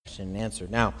And answer.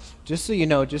 Now, just so you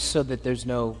know, just so that there's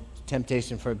no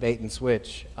temptation for a bait and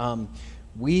switch,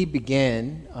 we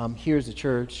begin here as a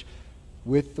church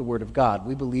with the Word of God.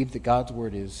 We believe that God's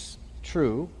Word is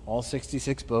true, all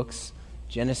 66 books,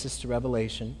 Genesis to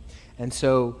Revelation. And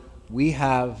so we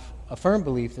have a firm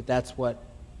belief that that's what,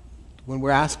 when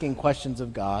we're asking questions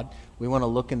of God, we want to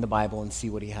look in the Bible and see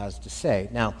what He has to say.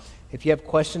 Now, if you have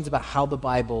questions about how the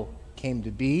Bible came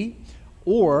to be,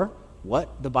 or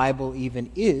what the Bible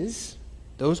even is,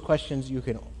 those questions you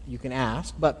can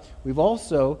ask. But we've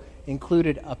also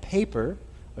included a paper,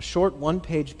 a short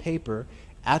one-page paper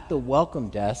at the welcome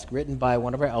desk written by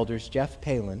one of our elders, Jeff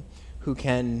Palin,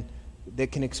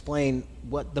 that can explain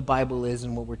what the Bible is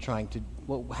and what we're trying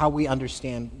to, how we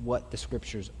understand what the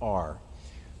Scriptures are.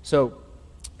 So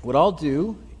what I'll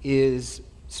do is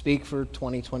speak for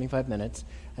 20, 25 minutes,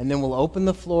 and then we'll open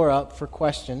the floor up for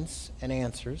questions and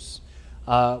answers.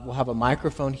 We'll have a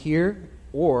microphone here,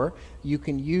 or you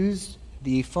can use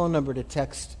the phone number to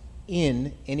text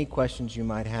in any questions you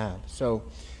might have. So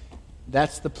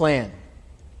that's the plan.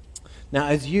 Now,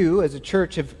 as you, as a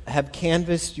church, have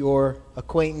canvassed your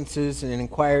acquaintances and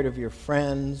inquired of your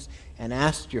friends and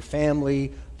asked your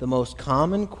family, the most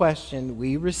common question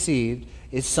we received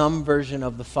is some version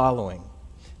of the following: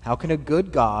 how can a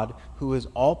good God who is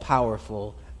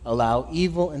all-powerful allow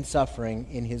evil and suffering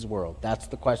in His world? That's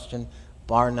the question,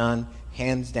 bar none,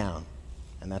 hands down.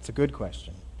 And that's a good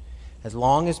question. As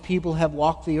long as people have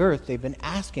walked the earth, they've been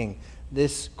asking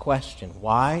this question: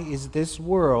 why is this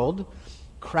world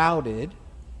crowded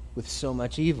with so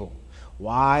much evil?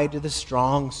 Why do the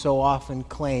strong so often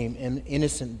claim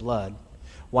innocent blood?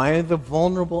 Why are the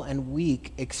vulnerable and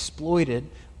weak exploited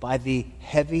by the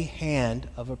heavy hand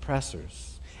of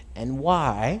oppressors? And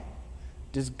why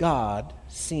does God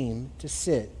seem to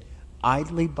sit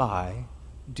idly by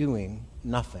doing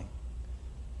nothing?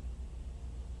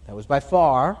 That was by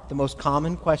far the most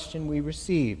common question we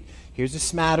received. Here's a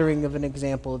smattering of an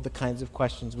example of the kinds of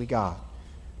questions we got.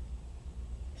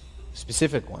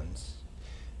 Specific ones.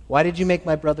 Why did you make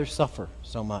my brother suffer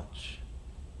so much?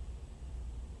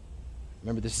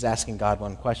 Remember, this is asking God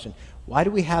one question. Why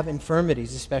do we have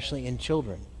infirmities, especially in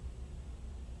children?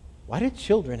 Why did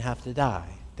children have to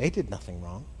die? They did nothing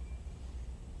wrong.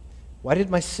 Why did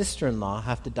my sister-in-law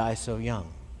have to die so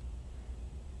young?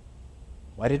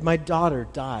 Why did my daughter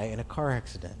die in a car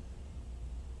accident?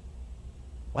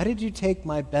 Why did you take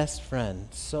my best friend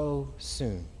so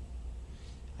soon?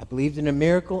 I believed in a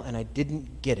miracle and I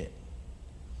didn't get it.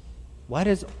 Why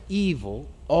does evil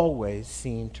always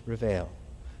seem to prevail?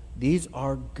 These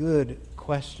are good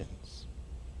questions.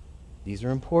 These are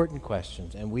important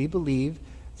questions, and we believe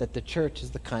that the church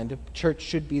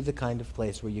should be the kind of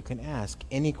place where you can ask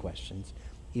any questions,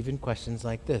 even questions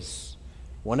like this.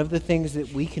 One of the things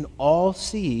that we can all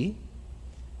see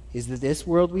is that this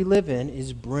world we live in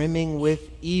is brimming with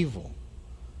evil.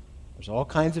 There's all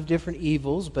kinds of different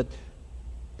evils, but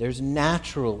there's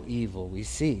natural evil we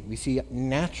see. We see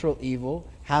natural evil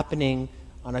happening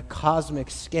on a cosmic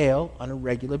scale on a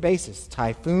regular basis.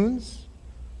 Typhoons,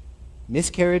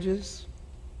 miscarriages,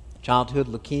 childhood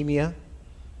leukemia,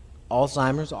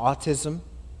 Alzheimer's, autism,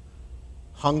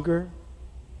 hunger,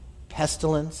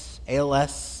 pestilence,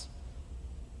 ALS,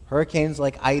 hurricanes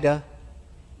like Ida,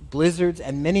 blizzards,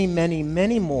 and many, many,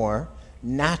 many more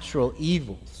natural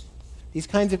evils. These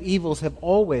kinds of evils have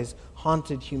always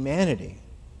haunted humanity.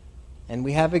 And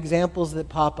we have examples that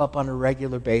pop up on a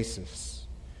regular basis.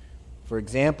 For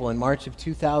example, in March of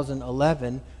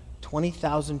 2011,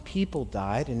 20,000 people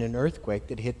died in an earthquake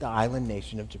that hit the island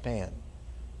nation of Japan.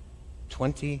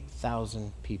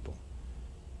 20,000 people.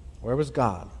 Where was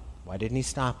God? Why didn't He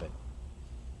stop it?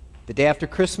 The day after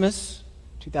Christmas,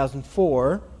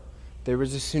 2004, there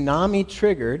was a tsunami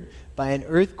triggered by an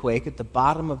earthquake at the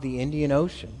bottom of the Indian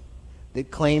Ocean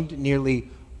that claimed nearly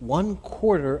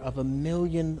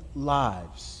 250,000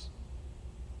 lives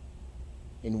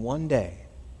in one day.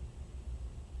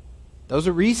 Those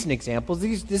are recent examples.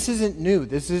 This isn't new.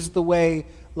 This is the way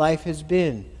life has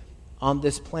been on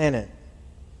this planet.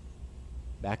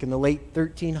 Back in the late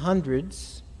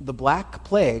 1300s, the Black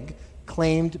Plague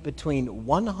claimed between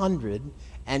 100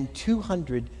 and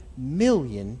 200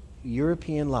 million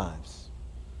European lives.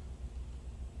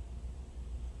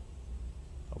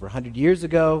 Over 100 years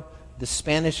ago, the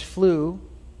Spanish flu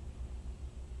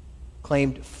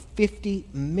claimed 50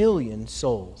 million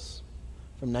souls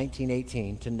from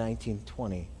 1918 to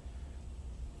 1920.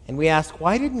 And we ask,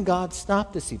 why didn't God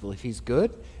stop this evil? If He's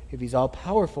good, if He's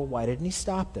all-powerful, why didn't He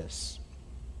stop this?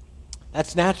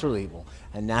 That's natural evil,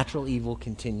 and natural evil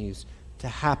continues to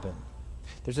happen.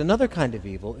 There's another kind of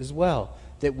evil as well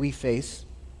that we face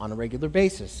on a regular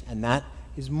basis, and that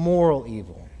is moral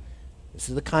evil. This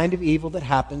is the kind of evil that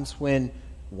happens when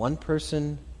one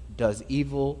person does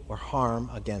evil or harm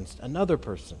against another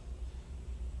person.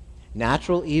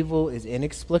 Natural evil is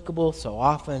inexplicable, so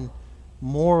often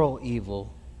moral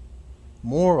evil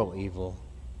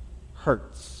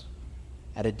hurts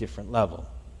at a different level.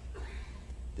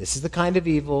 This is the kind of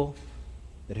evil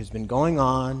that has been going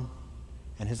on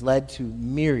and has led to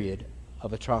myriad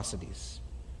of atrocities.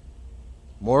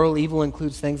 Moral evil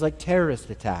includes things like terrorist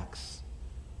attacks,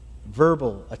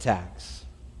 verbal attacks,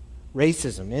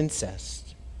 racism,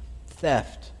 incest,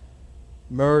 theft,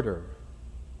 murder,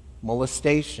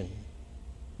 molestation,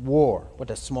 war, what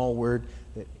a small word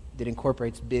that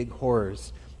incorporates big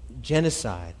horrors,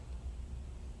 genocide,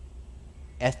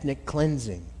 ethnic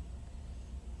cleansing.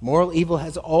 Moral evil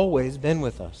has always been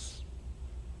with us.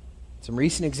 Some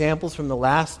recent examples from the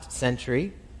last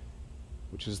century,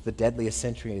 which was the deadliest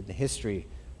century in the history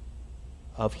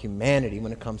of humanity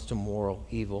when it comes to moral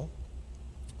evil,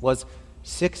 was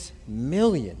 6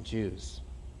 million Jews,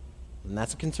 and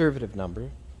that's a conservative number,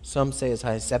 some say as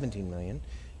high as 17 million,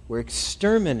 were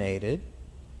exterminated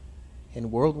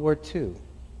in World War II.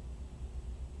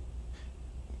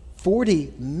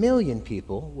 40 million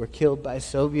people were killed by the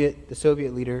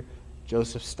Soviet leader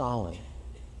Joseph Stalin.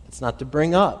 That's not to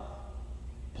bring up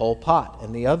Pol Pot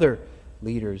and the other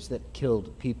leaders that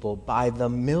killed people by the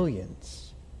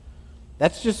millions.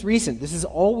 That's just recent. This has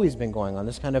always been going on.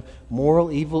 This kind of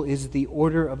moral evil is the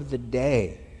order of the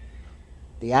day.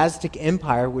 The Aztec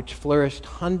Empire, which flourished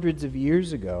hundreds of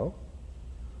years ago,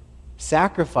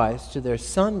 sacrificed to their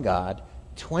sun god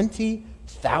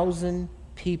 20,000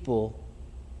 people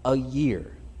a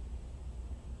year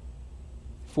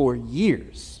for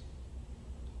years.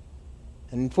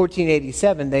 And in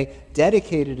 1487, they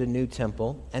dedicated a new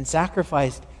temple and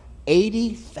sacrificed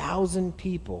 80,000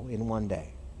 people in one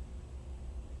day.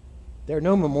 There are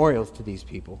no memorials to these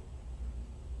people.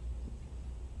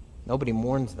 Nobody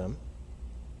mourns them.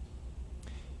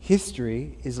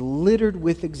 History is littered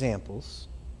with examples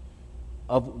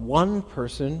of one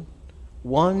person,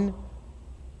 one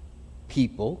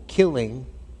people killing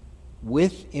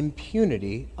with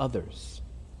impunity others.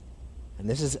 And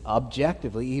this is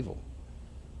objectively evil.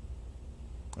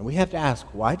 And we have to ask,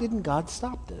 why didn't God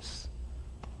stop this?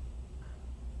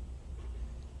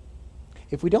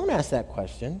 If we don't ask that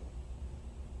question,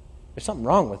 there's something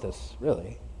wrong with us,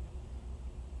 really.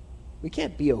 We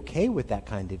can't be okay with that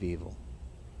kind of evil.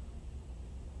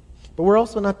 But we're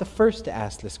also not the first to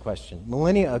ask this question.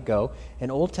 Millennia ago, an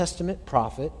Old Testament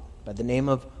prophet by the name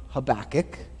of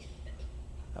Habakkuk,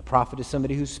 a prophet is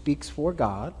somebody who speaks for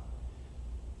God,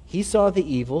 he saw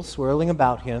the evil swirling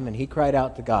about him, and he cried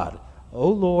out to God, "O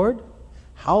Lord,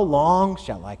 how long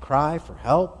shall I cry for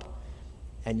help,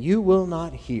 and you will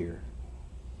not hear?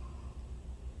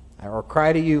 I will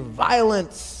cry to you,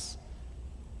 violence,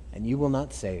 and you will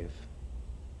not save.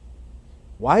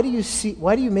 Why do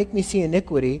you make me see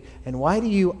iniquity, and why do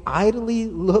you idly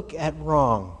look at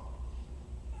wrong?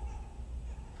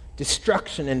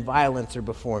 Destruction and violence are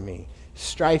before me.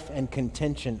 Strife and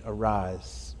contention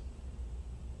arise."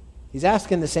 He's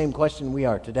asking the same question we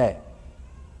are today.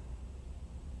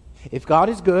 If God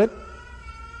is good,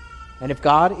 and if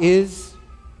God is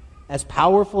as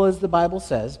powerful as the Bible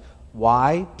says,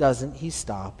 why doesn't he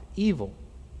stop evil?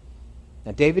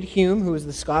 Now, David Hume, who is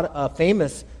the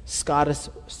famous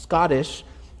Scottish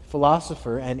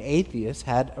philosopher and atheist,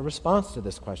 had a response to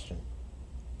this question.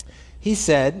 He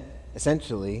said,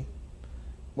 essentially,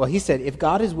 if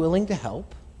God is willing to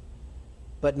help,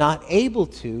 but not able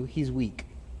to, he's weak.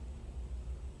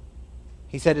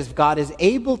 He said, if God is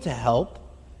able to help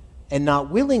and not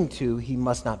willing to, he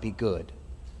must not be good.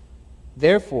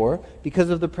 Therefore, because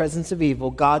of the presence of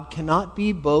evil, God cannot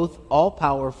be both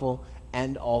all-powerful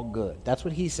and all good. That's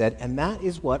what he said, and that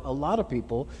is what a lot of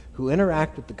people who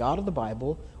interact with the God of the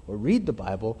Bible or read the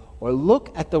Bible or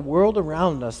look at the world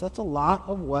around us, that's a lot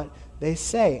of what they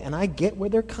say, and I get where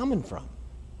they're coming from.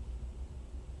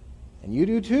 And you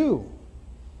do too.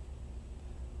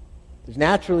 There's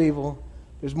natural evil,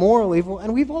 there's moral evil,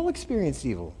 and we've all experienced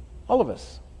evil, all of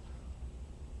us.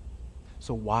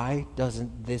 So why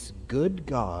doesn't this good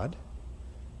God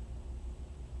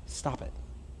stop it?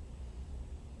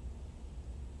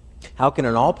 How can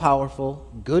an all-powerful,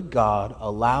 good God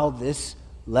allow this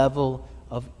level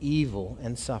of evil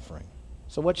and suffering?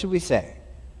 So what should we say?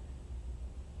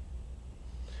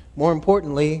 More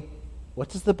importantly, what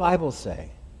does the Bible say?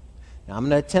 Now, I'm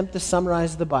going to attempt to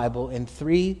summarize the Bible in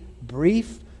 3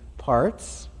 brief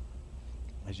parts.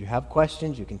 As you have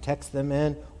questions, you can text them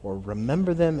in or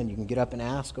remember them, and you can get up and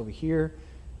ask over here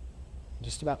in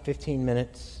just about 15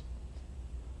 minutes.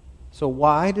 So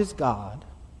why does God,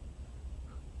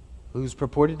 who's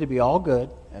purported to be all good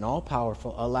and all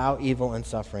powerful, allow evil and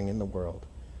suffering in the world?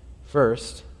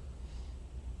 First,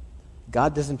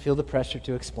 God doesn't feel the pressure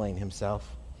to explain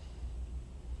himself.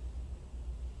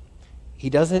 He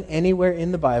doesn't anywhere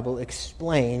in the Bible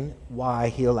explain why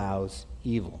he allows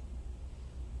evil.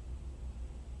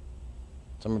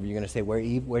 Some of you are going to say, where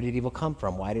did evil come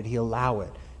from? Why did he allow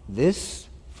it? This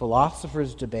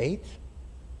philosopher's debate,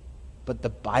 but the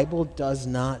Bible does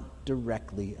not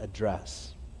directly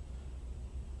address.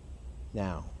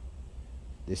 Now,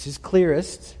 this is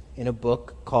clearest in a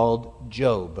book called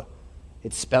Job.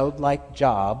 It's spelled like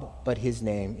Job, but his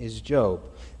name is Job.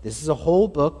 This is a whole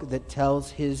book that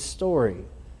tells his story,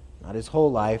 not his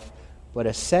whole life, but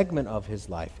a segment of his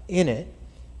life. In it,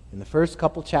 in the first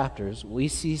couple chapters, we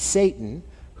see Satan,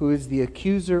 who is the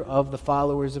accuser of the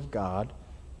followers of God,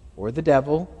 or the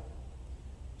devil,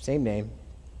 same name,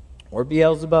 or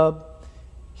Beelzebub.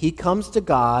 He comes to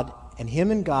God, and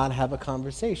him and God have a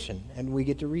conversation, and we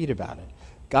get to read about it.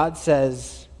 God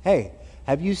says, hey,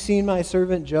 have you seen my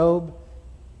servant Job?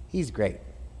 He's great.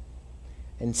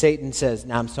 And Satan says,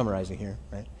 now I'm summarizing here,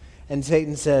 right? And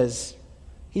Satan says,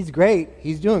 he's great.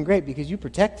 He's doing great because you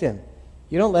protect him.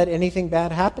 You don't let anything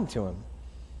bad happen to him.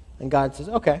 And God says,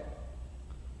 okay,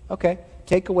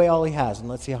 take away all he has and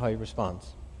let's see how he responds.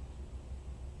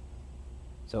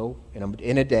 So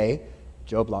in a day,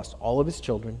 Job lost all of his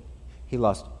children. He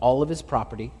lost all of his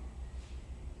property.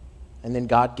 And then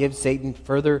God gives Satan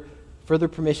further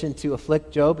permission to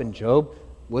afflict Job, and Job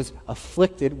was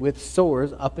afflicted with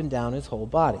sores up and down his whole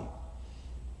body.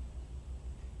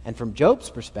 And from Job's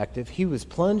perspective, he was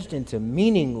plunged into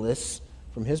meaningless,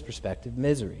 from his perspective,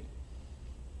 misery.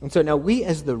 And so now we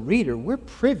as the reader, we're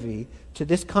privy to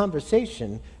this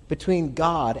conversation between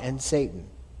God and Satan.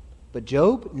 But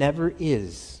Job never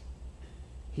is.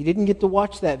 He didn't get to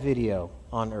watch that video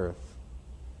on earth.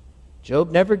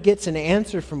 Job never gets an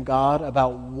answer from God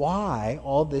about why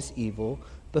all this evil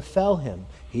befell him.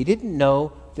 He didn't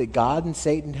know that God and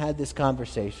Satan had this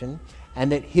conversation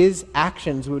and that his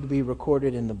actions would be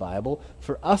recorded in the Bible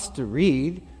for us to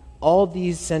read all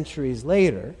these centuries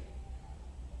later.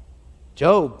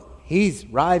 Job, he's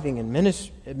writhing in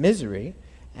misery,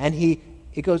 and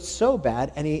it goes so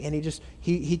bad, and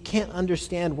he can't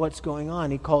understand what's going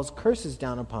on. He calls curses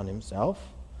down upon himself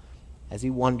as he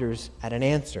wonders at an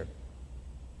answer.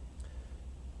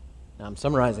 Now, I'm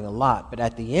summarizing a lot, but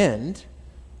at the end,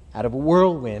 out of a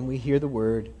whirlwind, we hear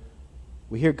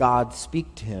God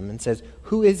speak to him and says,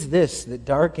 "Who is this that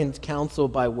darkens counsel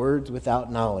by words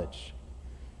without knowledge?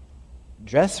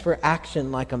 Dress for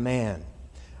action like a man.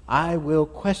 I will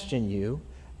question you,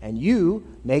 and you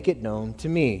make it known to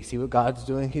me." See what God's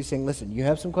doing? He's saying, listen, you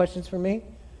have some questions for me?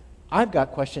 I've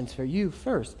got questions for you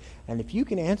first. And if you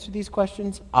can answer these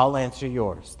questions, I'll answer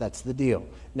yours. That's the deal.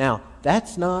 Now,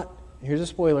 here's a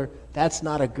spoiler, that's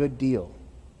not a good deal.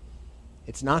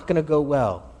 It's not going to go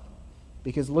well.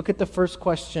 Because look at the first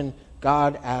question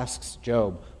God asks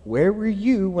Job. Where were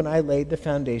you when I laid the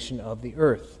foundation of the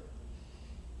earth?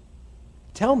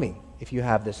 Tell me if you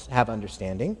have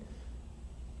understanding.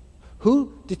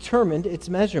 Who determined its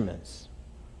measurements?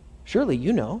 Surely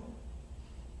you know.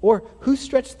 Or who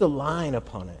stretched the line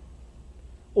upon it?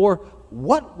 Or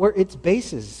what were its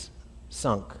bases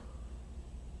sunk?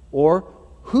 Or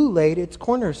who laid its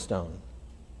cornerstone?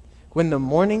 When the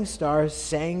morning stars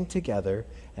sang together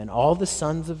and all the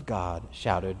sons of God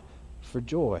shouted for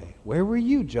joy. Where were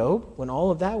you, Job, when all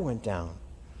of that went down?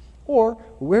 Or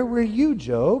where were you,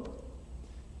 Job,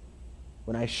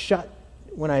 when I shut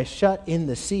in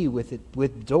the sea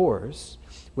with doors,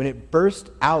 when it burst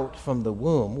out from the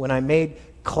womb, when I made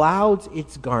clouds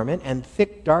its garment and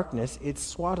thick darkness its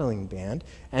swaddling band,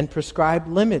 and prescribed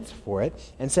limits for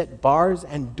it, and set bars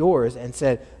and doors, and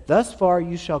said, thus far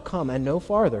you shall come, and no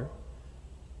farther,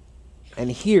 and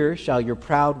here shall your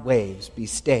proud waves be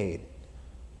stayed.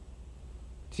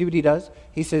 See what he does?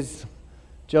 He says,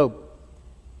 Job,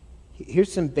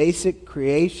 here's some basic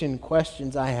creation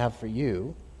questions I have for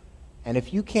you, and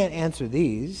if you can't answer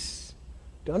these,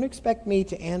 don't expect me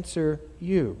to answer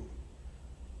you.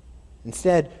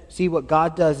 Instead, see what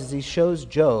God does is he shows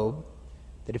Job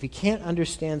that if he can't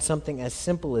understand something as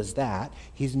simple as that,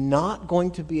 he's not going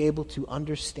to be able to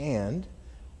understand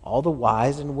all the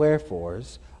whys and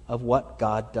wherefores of what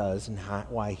God does and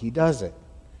why he does it.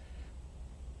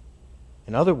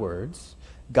 In other words,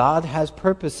 God has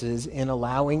purposes in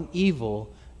allowing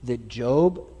evil that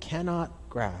Job cannot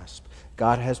grasp.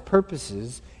 God has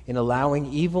purposes in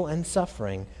allowing evil and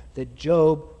suffering that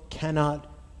Job cannot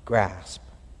grasp.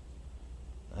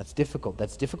 That's difficult.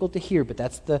 That's difficult to hear, but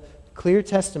that's the clear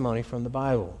testimony from the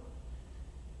Bible.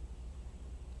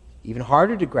 Even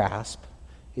harder to grasp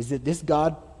is that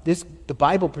the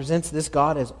Bible presents this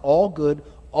God as all good,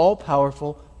 all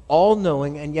powerful, all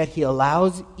knowing, and yet he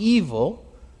allows evil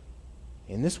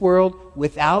in this world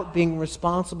without being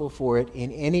responsible for it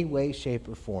in any way, shape,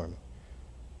 or form.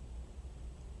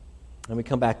 And we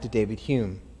come back to David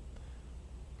Hume.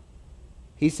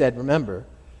 He said, remember,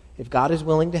 if God is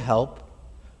willing to help,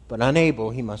 but unable,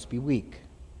 he must be weak.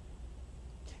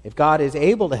 If God is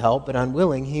able to help, but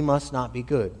unwilling, he must not be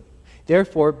good.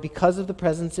 Therefore, because of the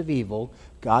presence of evil,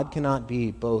 God cannot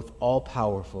be both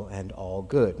all-powerful and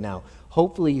all-good. Now,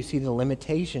 hopefully you see the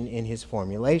limitation in his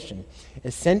formulation.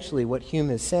 Essentially, what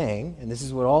Hume is saying, and this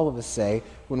is what all of us say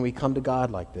when we come to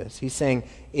God like this, he's saying,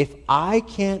 if I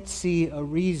can't see a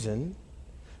reason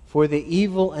for the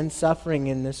evil and suffering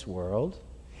in this world,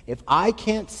 if I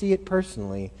can't see it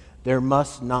personally, there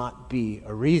must not be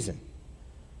a reason.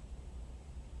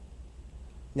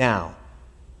 Now,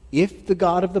 if the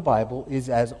God of the Bible is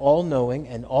as all-knowing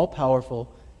and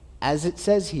all-powerful as it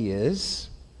says he is,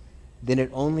 then it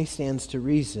only stands to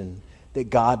reason that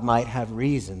God might have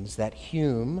reasons that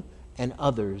Hume and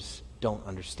others don't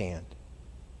understand.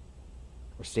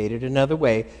 Or stated another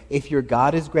way, if your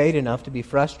God is great enough to be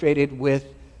frustrated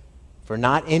for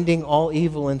not ending all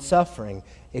evil and suffering,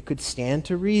 it could stand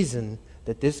to reason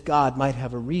that this God might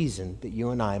have a reason that you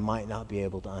and I might not be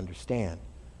able to understand.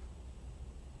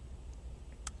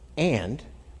 And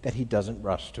that he doesn't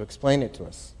rush to explain it to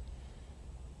us.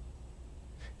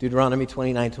 Deuteronomy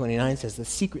 29:29 says the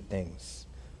secret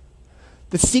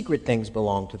things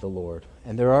belong to the Lord,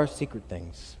 and there are secret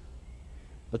things.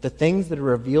 But the things that are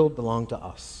revealed belong to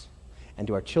us and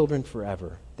to our children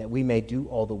forever, that we may do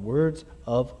all the words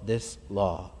of this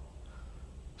law.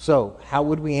 So, how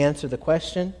would we answer the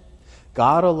question?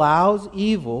 God allows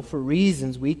evil for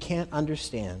reasons we can't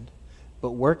understand,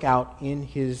 but work out in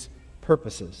his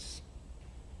purposes.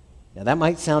 Now that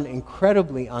might sound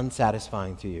incredibly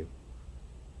unsatisfying to you.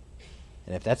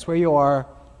 And if that's where you are,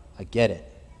 I get it.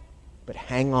 But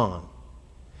hang on.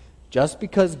 Just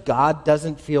because God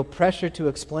doesn't feel pressure to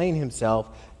explain himself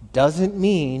doesn't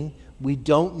mean we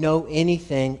don't know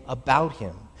anything about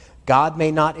him. God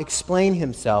may not explain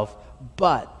himself,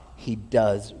 but he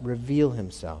does reveal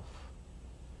himself.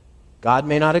 God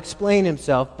may not explain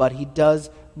himself, but he does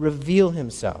reveal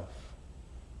himself.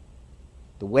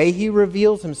 The way he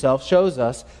reveals himself shows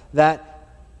us that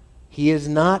he is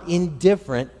not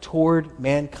indifferent toward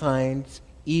mankind's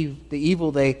the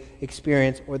evil they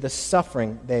experience or the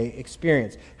suffering they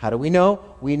experience. How do we know?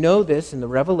 We know this in the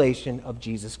revelation of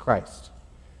Jesus Christ.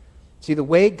 See, the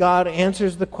way God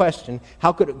answers the question,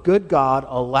 how could a good God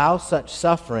allow such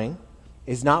suffering,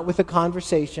 is not with a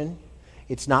conversation,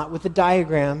 it's not with a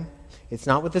diagram, it's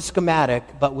not with a schematic,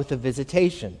 but with a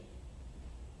visitation.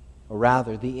 Or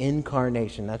rather, the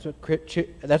incarnation. That's what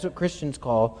Christians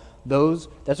call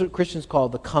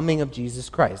the coming of Jesus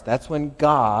Christ. That's when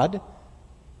God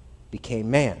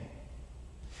became man.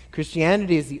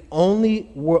 Christianity is the only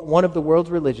one of the world's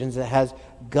religions that has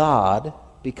God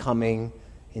becoming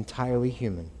entirely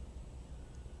human.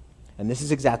 And this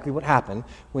is exactly what happened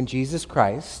when Jesus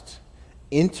Christ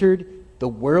entered the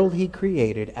world he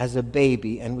created as a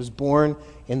baby and was born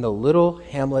in the little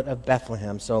hamlet of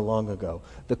Bethlehem so long ago.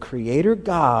 The Creator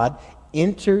God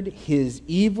entered his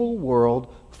evil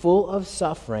world full of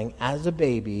suffering as a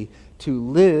baby to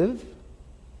live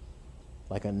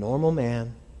like a normal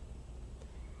man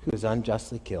who is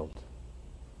unjustly killed.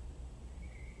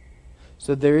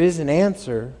 So there is an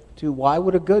answer to why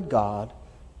would a good God,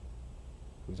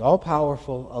 who's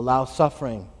all-powerful, allow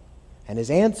suffering? And his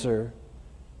answer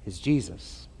is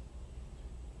Jesus.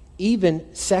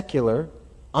 Even secular,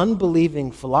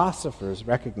 unbelieving philosophers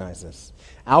recognize this.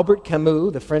 Albert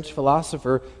Camus, the French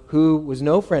philosopher who was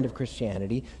no friend of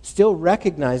Christianity, still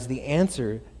recognized the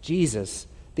answer Jesus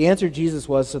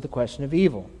was to the question of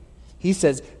evil. He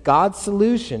says God's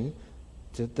solution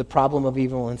to the problem of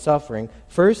evil and suffering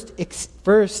was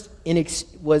first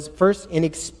in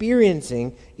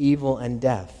experiencing evil and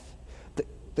death.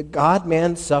 The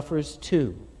God-man suffers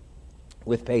too,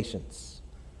 with patience.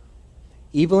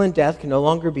 Evil and death can no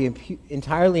longer be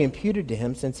entirely imputed to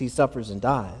him since he suffers and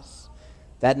dies.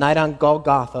 That night on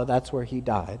Golgotha, that's where he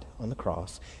died, on the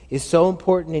cross, is so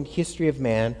important in history of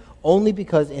man only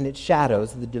because in its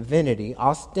shadows the divinity,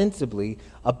 ostensibly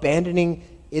abandoning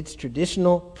its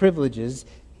traditional privileges,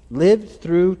 lived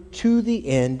through to the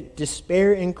end,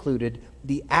 despair included,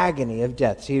 the agony of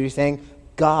death. So he's saying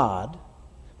God,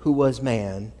 who was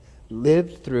man,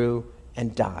 lived through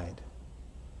and died.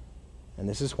 And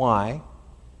this is why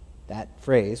that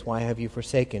phrase, "Why have you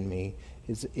forsaken me?"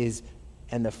 is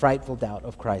and the frightful doubt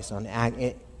of Christ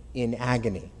in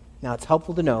agony. Now, it's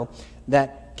helpful to know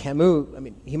that Camus,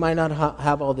 he might not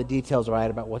have all the details right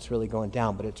about what's really going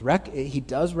down, but he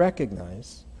does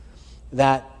recognize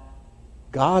that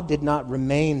God did not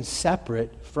remain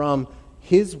separate from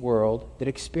his world that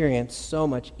experienced so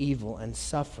much evil and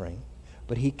suffering,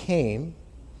 but he came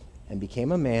and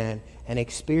became a man and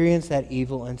experienced that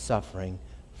evil and suffering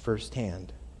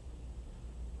firsthand.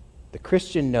 The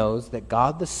Christian knows that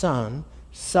God the Son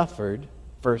suffered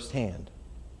firsthand.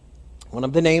 One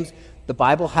of the names the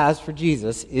Bible has for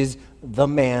Jesus is the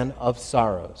man of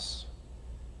sorrows.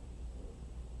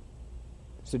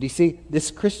 So do you see,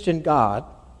 this Christian God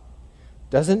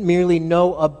doesn't merely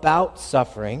know about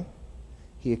suffering,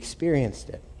 he experienced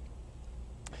it.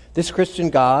 This Christian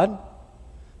God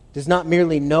does not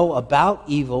merely know about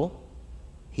evil,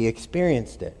 he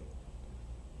experienced it.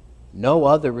 No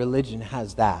other religion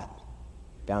has that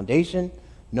foundation.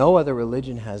 No other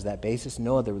religion has that basis.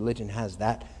 No other religion has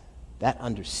that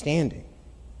understanding.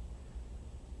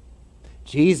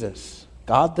 Jesus,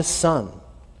 God the Son,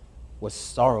 was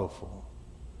sorrowful.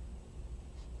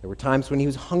 There were times when he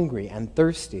was hungry and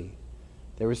thirsty.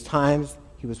 There was times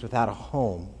he was without a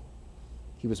home.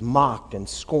 He was mocked and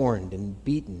scorned and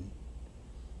beaten.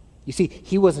 You see,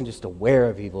 he wasn't just aware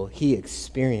of evil, he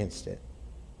experienced it.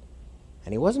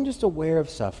 And he wasn't just aware of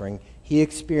suffering, he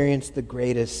experienced the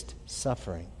greatest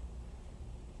suffering.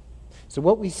 So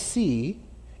what we see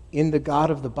in the God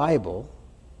of the Bible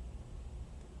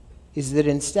is that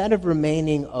instead of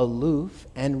remaining aloof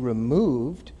and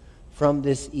removed from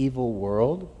this evil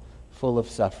world full of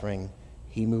suffering,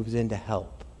 he moves in to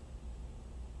help.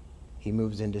 He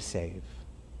moves in to save.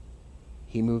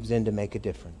 He moves in to make a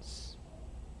difference.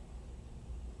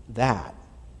 That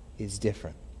is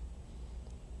different.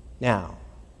 Now,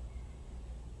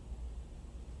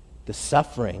 the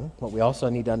suffering, what we also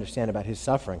need to understand about his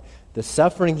suffering, the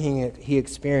suffering he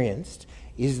experienced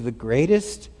is the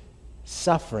greatest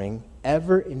suffering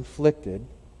ever inflicted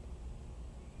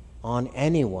on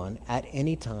anyone at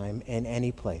any time in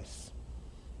any place.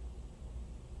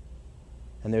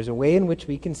 And there's a way in which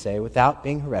we can say, without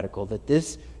being heretical, that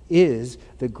this is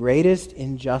the greatest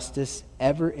injustice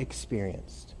ever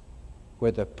experienced,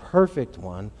 where the perfect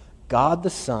one, God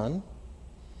the Son,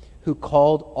 who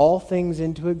called all things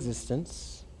into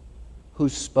existence, who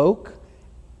spoke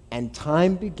and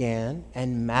time began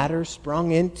and matter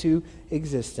sprung into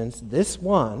existence, this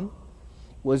one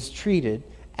was treated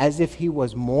as if he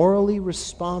was morally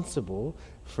responsible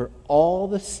for all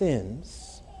the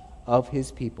sins of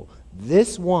his people.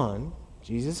 This one,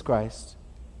 Jesus Christ,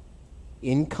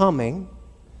 in coming,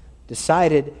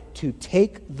 decided to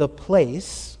take the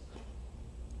place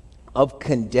of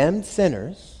condemned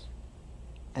sinners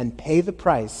and pay the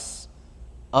price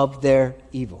of their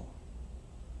evil.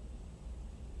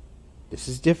 This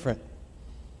is different.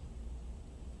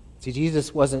 See,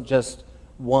 Jesus wasn't just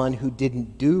one who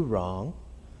didn't do wrong.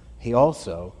 He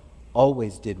also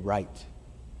always did right.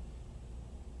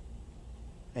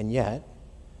 And yet,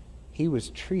 he was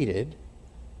treated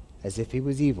as if he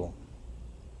was evil.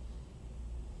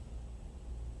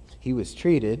 He was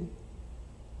treated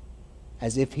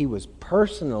as if he was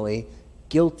personally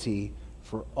guilty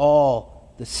for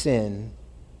all the sin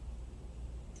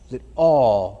that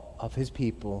all of his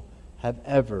people have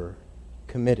ever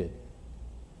committed.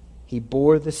 He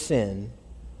bore the sin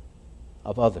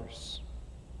of others.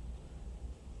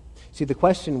 See, the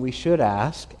question we should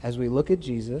ask as we look at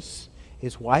Jesus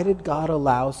is, why did God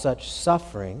allow such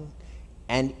suffering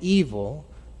and evil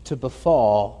to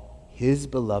befall his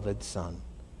beloved Son?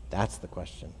 That's the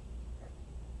question.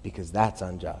 Because that's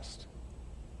unjust.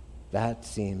 That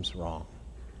seems wrong.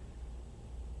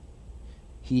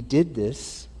 He did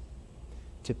this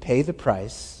to pay the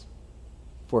price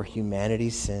for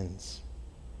humanity's sins.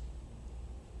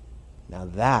 Now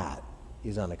that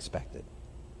is unexpected.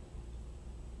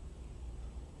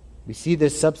 We see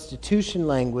this substitution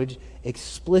language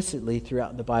explicitly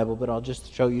throughout the Bible, but I'll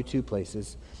just show you two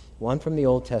places. One from the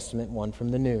Old Testament, one from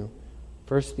the New.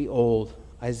 First, the Old,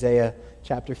 Isaiah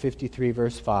chapter 53,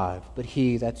 verse 5. But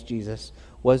he, that's Jesus,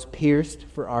 was pierced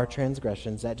for our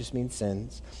transgressions. That just means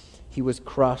sins. He was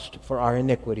crushed for our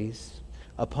iniquities.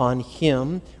 Upon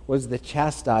him was the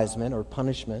chastisement or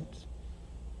punishment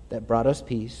that brought us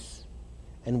peace.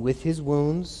 And with his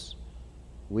wounds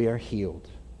we are healed.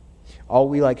 All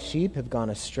we like sheep have gone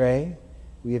astray.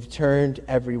 We have turned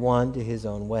every one to his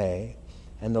own way.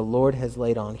 And the Lord has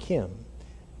laid on him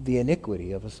the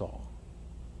iniquity of us all.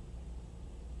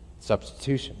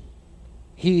 Substitution.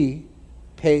 He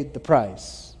paid the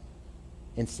price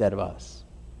instead of us.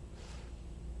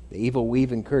 The evil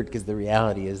we've incurred, because the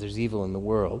reality is there's evil in the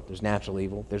world. There's natural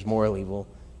evil. There's moral evil.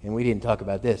 And we didn't talk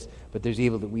about this, but there's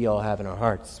evil that we all have in our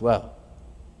hearts as well.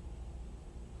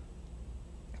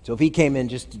 So if he came in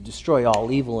just to destroy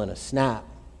all evil in a snap,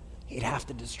 he'd have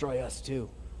to destroy us too.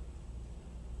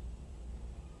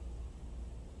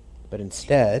 But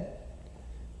instead,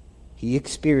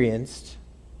 Jesus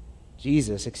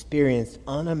experienced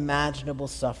unimaginable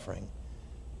suffering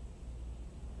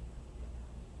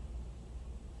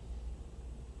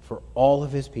for all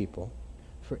of his people,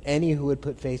 for any who would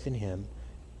put faith in him,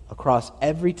 across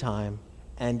every time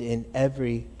and in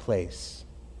every place.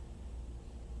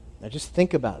 Now just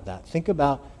think about that. Think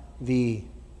about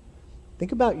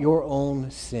your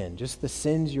own sin, just the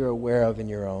sins you're aware of in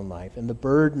your own life, and the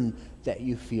burden that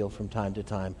you feel from time to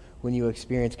time when you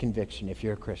experience conviction if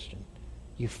you're a Christian.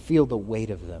 You feel the weight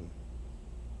of them.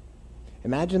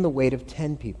 Imagine the weight of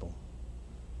 10 people.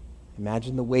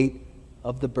 Imagine the weight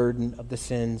of the burden of the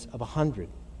sins of 100,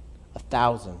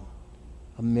 1,000,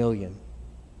 1,000,000,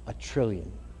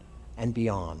 1,000,000,000,000, and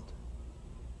beyond.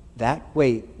 That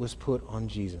weight was put on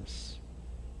Jesus.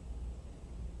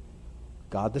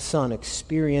 God the Son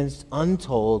experienced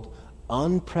untold,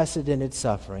 unprecedented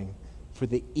suffering for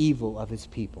the evil of his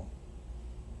people.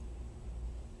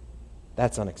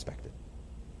 That's unexpected.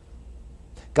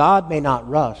 God may not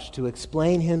rush to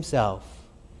explain himself,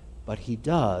 but he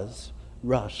does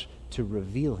rush to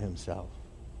reveal himself.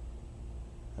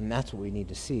 And that's what we need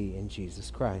to see in Jesus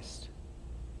Christ.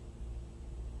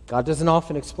 God doesn't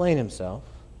often explain himself.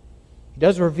 He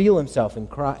does reveal himself in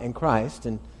Christ.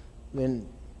 And then,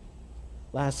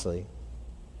 lastly,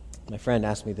 my friend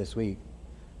asked me this week,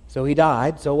 so he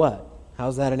died, so what?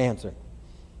 How's that an answer?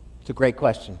 It's a great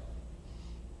question.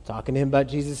 Talking to him about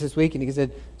Jesus this week, and he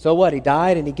said, so what? He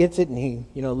died, and he gets it, and he,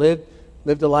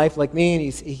 lived a life like me, and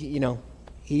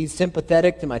he's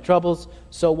sympathetic to my troubles.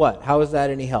 So what? How is that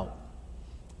any help?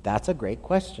 That's a great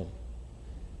question.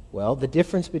 Well, the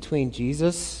difference between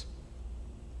Jesus,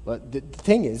 the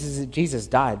thing is that Jesus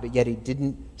died, but yet he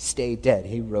didn't stay dead.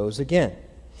 He rose again.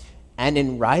 And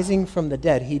in rising from the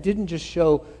dead, he didn't just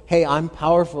show, hey, I'm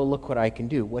powerful, look what I can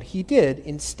do. What he did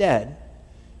instead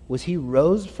was he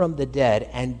rose from the dead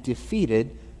and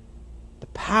defeated the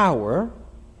power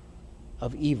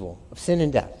of evil, of sin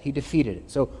and death. He defeated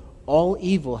it. So all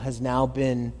evil has now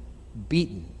been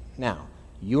beaten. Now,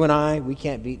 you and I, we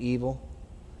can't beat evil.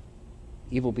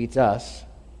 Evil beats us.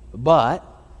 But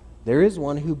there is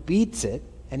one who beats it,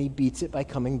 and he beats it by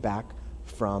coming back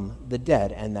from the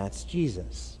dead, and that's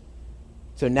Jesus.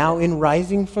 So now in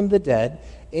rising from the dead,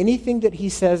 anything that he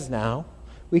says now,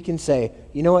 we can say,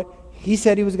 you know what? He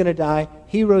said he was going to die.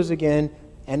 He rose again.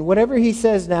 And whatever he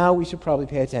says now, we should probably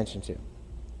pay attention to.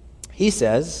 He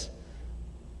says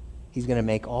he's going to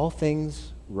make all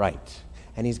things right.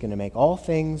 And he's going to make all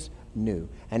things new.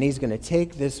 And he's going to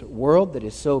take this world that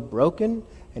is so broken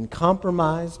and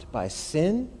compromised by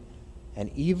sin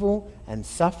and evil and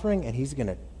suffering, and he's going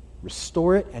to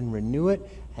restore it and renew it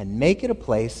and make it a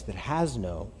place that has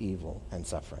no evil and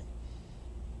suffering.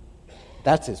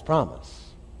 That's his promise.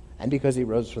 And because he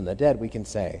rose from the dead, we can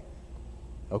say,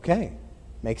 okay,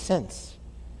 makes sense.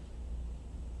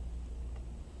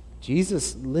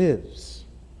 Jesus lives,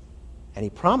 and he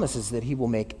promises that he will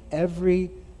right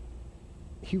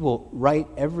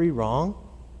every wrong,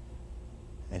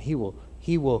 and he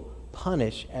will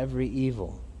punish every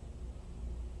evil.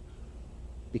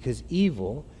 Because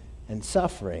evil and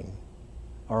suffering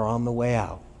are on the way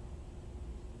out.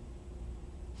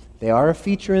 They are a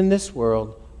feature in this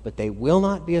world, but they will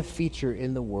not be a feature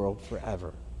in the world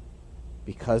forever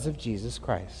because of Jesus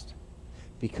Christ.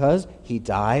 Because he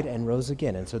died and rose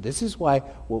again. And so this is why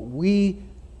what we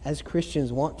as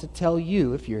Christians want to tell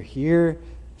you, if you're here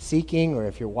seeking or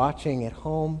if you're watching at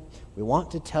home, we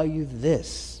want to tell you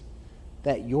this,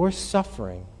 that your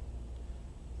suffering,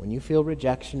 when you feel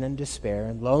rejection and despair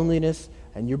and loneliness,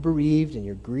 and you're bereaved and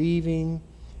you're grieving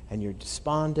and you're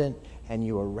despondent and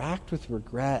you are racked with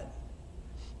regret,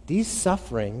 these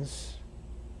sufferings,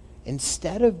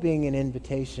 instead of being an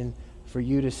invitation for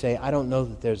you to say, I don't know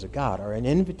that there's a God, are an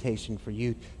invitation for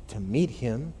you to meet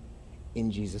him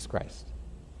in Jesus Christ.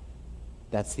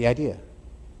 That's the idea.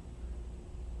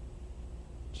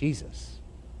 Jesus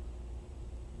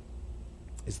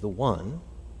is the one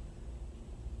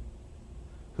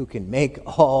who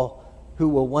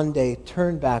will one day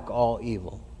turn back all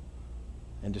evil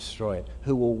and destroy it,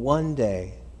 who will one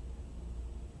day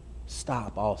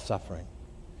stop all suffering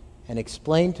and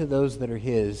explain to those that are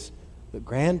his the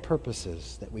grand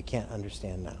purposes that we can't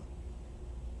understand now.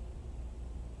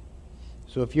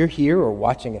 So if you're here or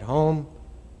watching at home,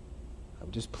 I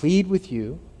would just plead with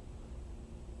you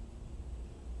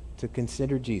to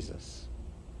consider Jesus.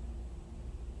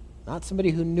 Not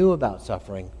somebody who knew about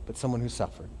suffering, but someone who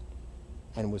suffered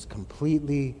and was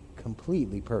completely,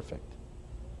 completely perfect.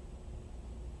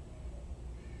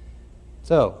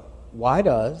 So, why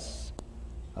does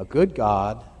a good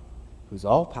God who's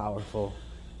all-powerful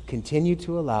continue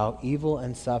to allow evil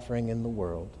and suffering in the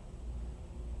world?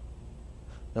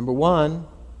 Number one,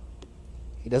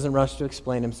 he doesn't rush to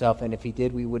explain himself, and if he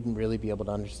did, we wouldn't really be able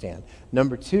to understand.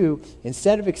 Number two,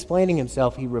 instead of explaining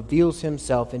himself, he reveals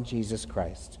himself in Jesus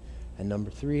Christ. And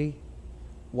number three,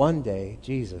 one day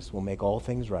Jesus will make all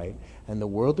things right, and the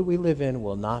world that we live in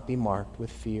will not be marked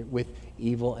with fear, with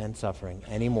evil and suffering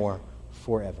anymore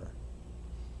forever.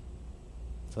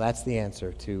 So that's the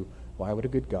answer to why would a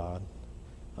good God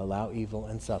allow evil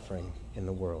and suffering in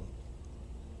the world.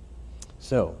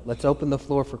 So let's open the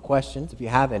floor for questions, if you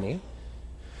have any.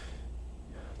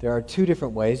 There are two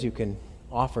different ways you can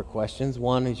offer questions.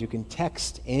 One is you can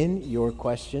text in your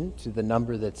question to the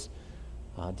number that's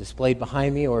displayed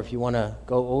behind me, or if you want to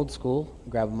go old school,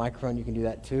 grab a microphone, you can do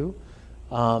that too.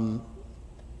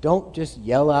 Don't just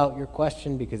yell out your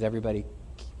question, because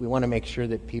we want to make sure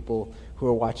that people who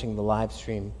are watching the live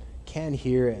stream can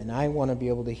hear, and I want to be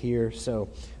able to hear, so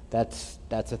that's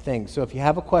a thing. So if you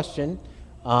have a question,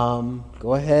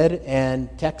 go ahead and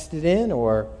text it in,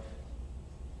 or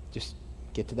just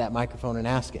get to that microphone and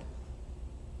ask it.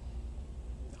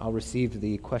 I'll receive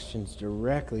the questions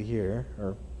directly here,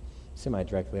 or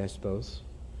semi-directly, I suppose,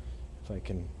 if I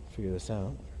can figure this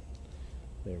out.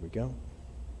 There we go.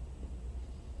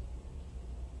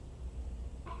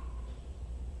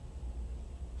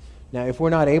 Now, if we're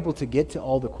not able to get to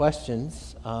all the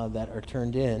questions that are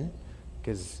turned in,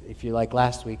 because if you're like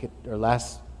last week,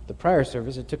 the prior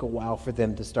service, it took a while for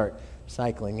them to start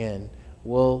cycling in.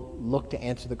 We'll look to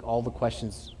answer all the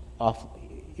questions off.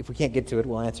 If we can't get to it,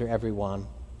 we'll answer every one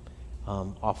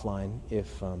offline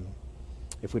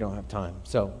if we don't have time.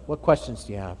 So, what questions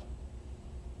do you have?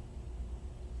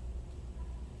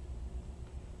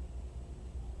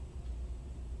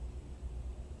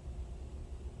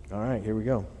 All right, here we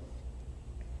go.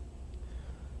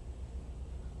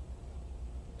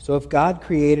 So if God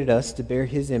created us to bear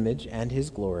his image and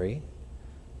his glory,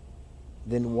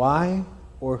 then why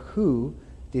or who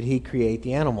did he create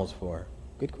the animals for?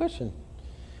 Good question.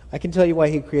 I can tell you why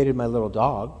he created my little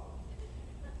dog,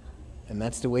 and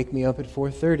that's to wake me up at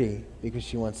 4:30 because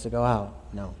she wants to go out.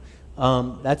 No.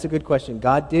 That's a good question.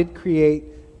 God did create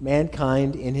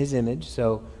mankind in his image,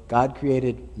 so God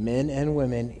created men and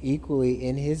women equally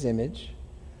in his image,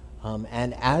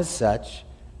 and as such,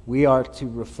 we are to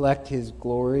reflect his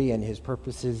glory and his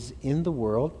purposes in the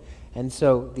world. And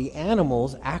so the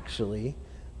animals actually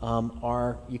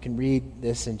you can read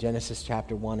this in Genesis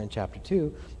chapter 1 and chapter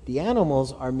 2, the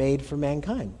animals are made for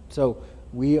mankind. So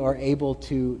we are able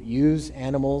to use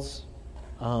animals.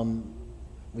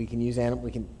 We can use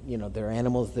there are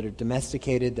animals that are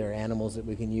domesticated, there are animals that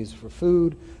we can use for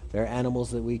food, there are animals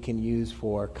that we can use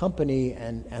for company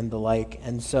and the like.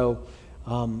 And so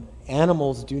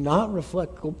animals do not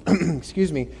reflect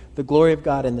the glory of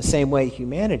God in the same way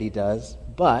humanity does,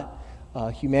 but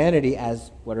humanity,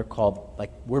 as what are called,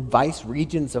 we're vice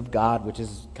regents of God, which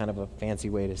is kind of a fancy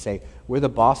way to say we're the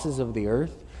bosses of the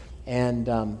earth,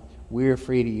 and we're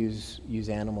free to use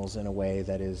animals in a way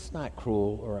that is not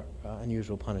cruel or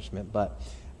unusual punishment, but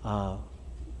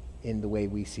in the way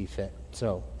we see fit,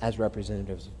 so as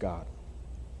representatives of God.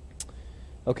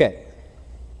 Okay.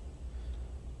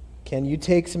 Can you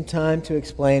take some time to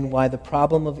explain why the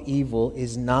problem of evil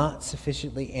is not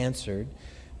sufficiently answered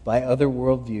by other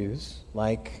worldviews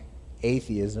like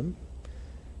atheism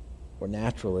or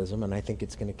naturalism? And I think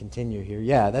it's going to continue here.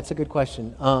 Yeah, that's a good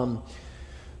question.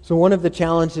 So one of the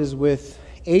challenges with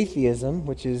atheism,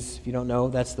 which is, if you don't know,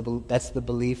 that's the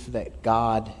belief that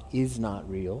God is not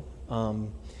real.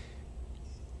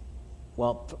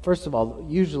 Well, first of all,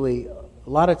 usually, a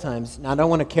lot of times, now I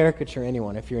don't want to caricature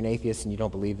anyone. If you're an atheist and you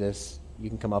don't believe this, you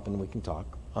can come up and we can talk.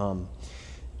 But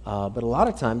a lot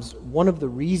of times, one of the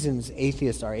reasons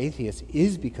atheists are atheists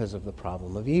is because of the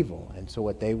problem of evil. And so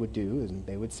what they would do, and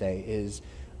they would say, is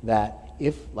that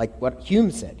if, like what Hume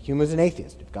said, Hume was an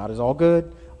atheist. If God is all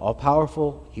good, all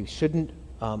powerful, he shouldn't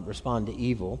respond to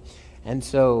evil. And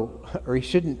so, or he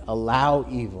shouldn't allow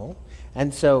evil.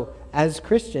 And so, as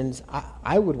Christians,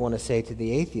 I would want to say to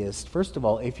the atheist, first of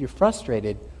all, if you're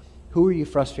frustrated, who are you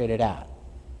frustrated at?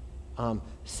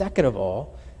 Second of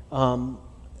all,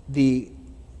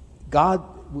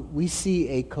 we see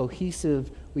a cohesive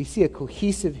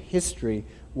history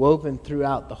woven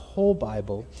throughout the whole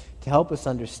Bible to help us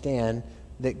understand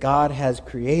that God has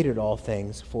created all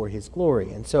things for his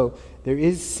glory. And so there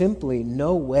is simply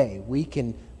no way we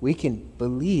can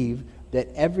believe that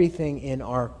everything in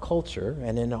our culture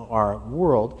and in our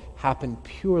world happened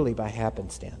purely by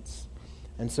happenstance.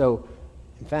 And so,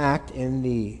 in fact, in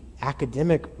the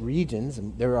academic regions,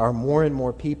 there are more and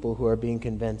more people who are being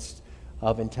convinced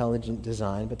of intelligent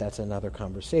design, but that's another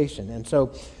conversation. And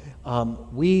so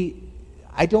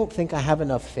I don't think I have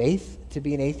enough faith to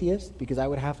be an atheist, because I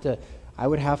would have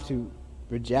to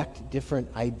reject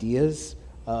different ideas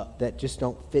that just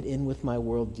don't fit in with my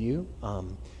worldview.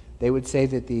 They would say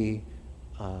that the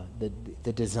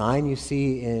design you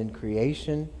see in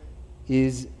creation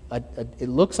is it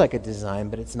looks like a design,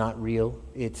 but it's not real.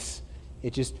 It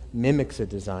just mimics a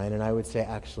design, and I would say,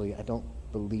 actually, I don't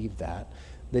believe that.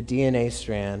 The DNA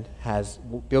strand has,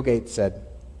 Bill Gates said,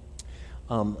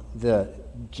 the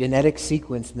genetic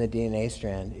sequence in the DNA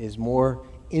strand is more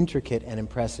intricate and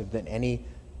impressive than any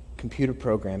computer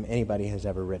program anybody has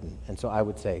ever written. And so I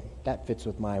would say that fits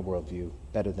with my worldview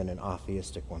better than an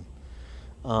atheistic one.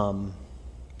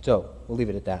 So we'll leave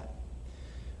it at that.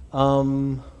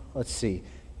 Let's see.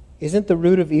 Isn't the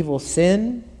root of evil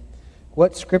sin?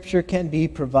 What scripture can be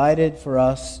provided for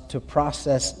us to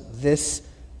process this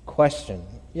question?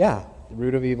 Yeah, the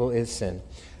root of evil is sin.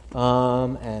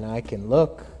 And I can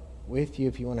look with you,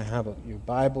 if you want to have your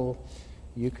Bible,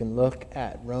 you can look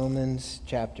at Romans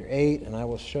chapter 8, and I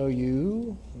will show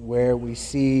you where we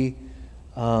see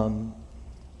the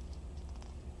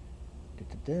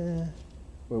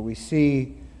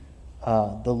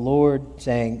Lord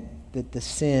saying that the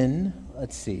sin,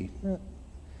 let's see.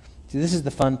 See, this is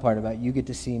the fun part about you get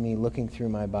to see me looking through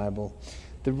my Bible.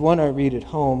 The one I read at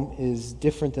home is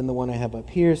different than the one I have up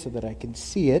here so that I can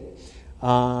see it.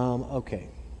 Okay,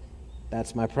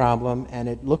 that's my problem.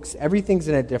 And everything's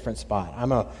in a different spot.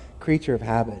 I'm a creature of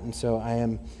habit, and so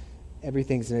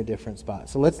everything's in a different spot.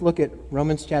 So let's look at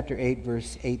Romans chapter 8,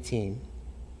 verse 18.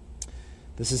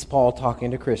 This is Paul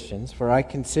talking to Christians. For I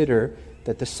consider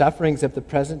that the sufferings of the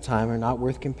present time are not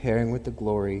worth comparing with the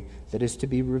glory that is to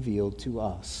be revealed to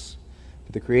us.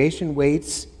 For the creation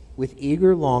waits with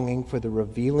eager longing for the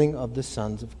revealing of the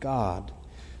sons of God.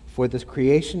 For the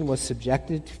creation was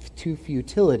subjected to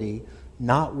futility,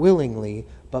 not willingly,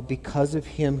 but because of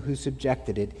him who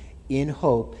subjected it, in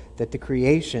hope that the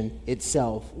creation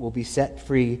itself will be set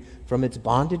free from its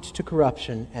bondage to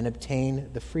corruption and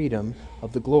obtain the freedom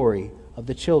of the glory of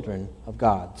the children of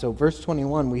God. So verse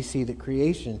 21, we see that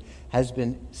creation has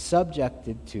been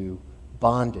subjected to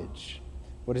bondage.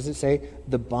 What does it say?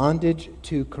 The bondage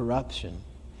to corruption.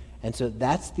 And so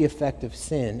that's the effect of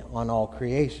sin on all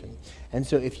creation. And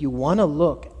so if you want to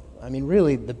look,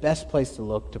 really the best place to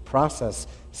look to process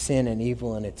sin and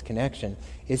evil and its connection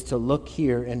is to look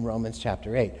here in Romans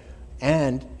chapter 8.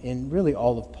 And in really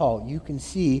all of Paul, you can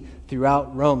see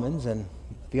throughout Romans and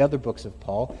the other books of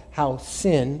Paul how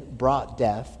sin brought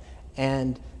death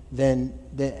and then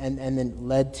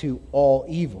led to all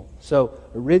evil. So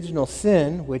original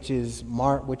sin, which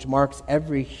marks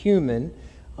every human,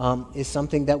 is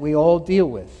something that we all deal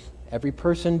with. Every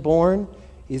person born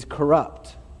is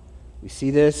corrupt. We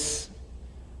see this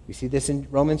in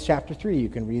Romans chapter 3. You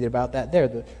can read about that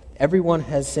there. Everyone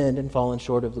has sinned and fallen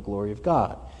short of the glory of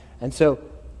God. And so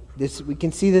we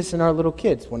can see this in our little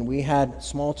kids. When we had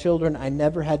small children, I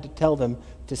never had to tell them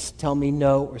to tell me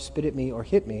no or spit at me or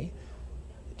hit me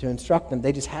to instruct them.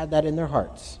 They just had that in their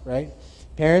hearts, right?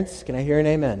 Parents, can I hear an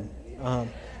amen?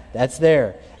 That's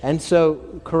there. And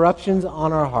so corruption's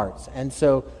on our hearts. And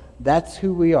so that's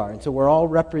who we are. And so we're all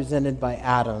represented by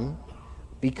Adam,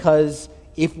 because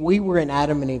if we were in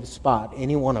Adam and Eve's spot,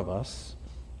 any one of us,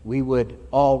 we would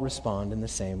all respond in the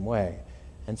same way.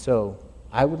 And so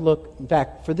I would look, in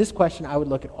fact, for this question, I would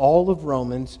look at all of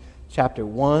Romans chapter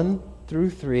 1 through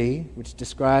 3, which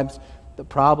describes the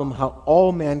problem, how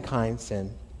all mankind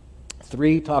sin.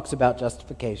 3 talks about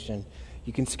justification.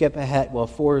 You can skip ahead. Well,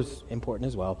 4 is important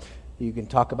as well. You can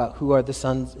talk about who are the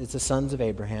sons. It's the sons of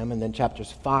Abraham. And then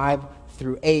chapters 5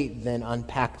 through 8 then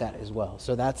unpack that as well.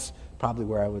 So that's probably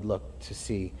where I would look to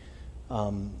see,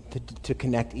 to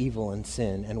connect evil and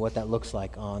sin and what that looks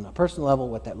like on a personal level,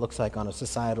 what that looks like on a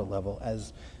societal level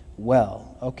as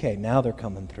well. Okay, now they're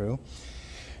coming through.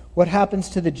 What happens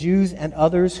to the Jews and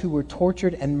others who were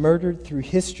tortured and murdered through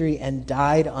history and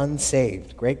died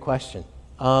unsaved? Great question.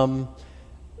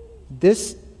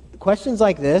 Questions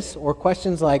like this, or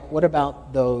questions like, what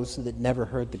about those that never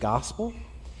heard the gospel?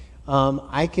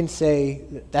 I can say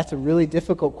that's a really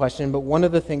difficult question, but one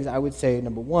of the things I would say,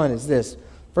 number one, is this.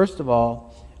 First of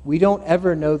all, we don't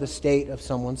ever know the state of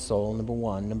someone's soul, number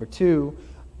one. Number two,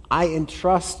 I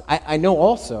know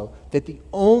also that the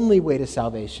only way to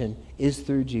salvation is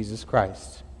through Jesus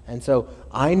Christ. And so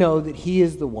I know that he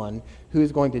is the one who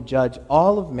is going to judge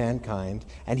all of mankind,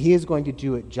 and he is going to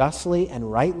do it justly and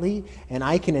rightly, and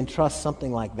I can entrust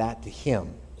something like that to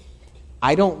him.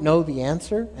 I don't know the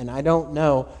answer, and I don't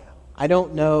know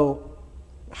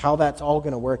how that's all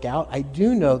going to work out. I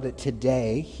do know that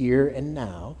today, here and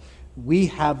now, we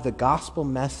have the gospel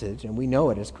message, and we know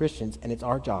it as Christians, and it's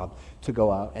our job to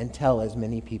go out and tell as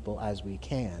many people as we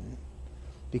can,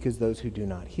 because those who do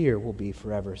not hear will be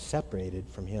forever separated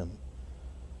from him.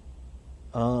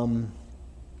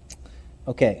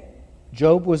 Okay,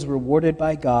 Job was rewarded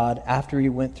by God after he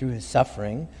went through his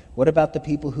suffering. What about the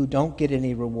people who don't get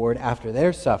any reward after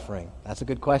their suffering? That's a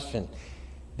good question.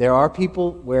 There are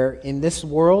people where in this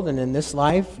world and in this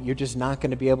life, you're just not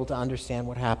going to be able to understand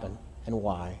what happened and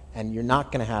why. And you're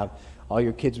not going to have all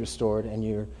your kids restored and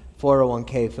your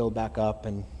 401k filled back up,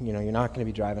 and you're not going to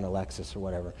be driving a Lexus or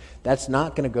whatever. That's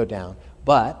not going to go down.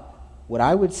 But what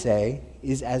I would say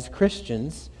is, as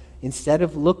Christians, instead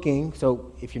of looking,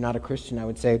 so if you're not a Christian, I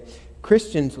would say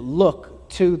Christians look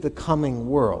to the coming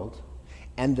world,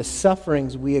 and the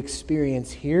sufferings we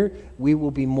experience here, we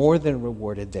will be more than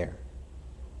rewarded there.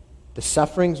 The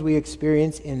sufferings we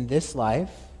experience in this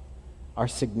life are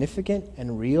significant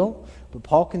and real, but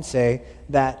Paul can say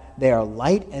that they are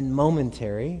light and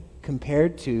momentary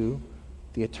compared to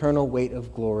the eternal weight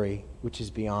of glory, which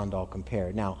is beyond all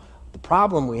compare. Now, the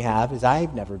problem we have is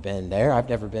I've never been there. I've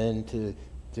never been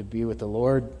to be with the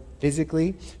Lord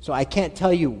physically, so I can't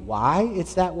tell you why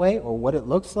it's that way or what it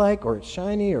looks like or it's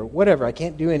shiny or whatever. I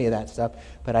can't do any of that stuff,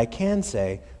 but I can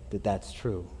say that that's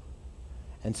true.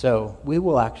 And so we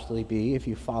will actually be, if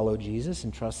you follow Jesus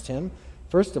and trust him,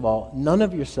 first of all, none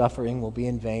of your suffering will be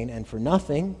in vain and for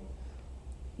nothing.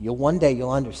 One day you'll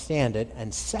understand it.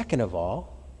 And second of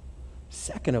all,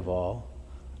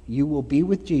 you will be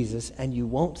with Jesus, and you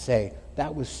won't say,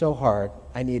 that was so hard,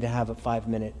 I need to have a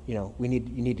 5-minute, you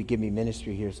need to give me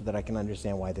ministry here so that I can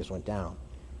understand why this went down.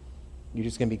 You're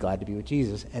just going to be glad to be with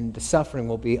Jesus, and the suffering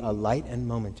will be a light and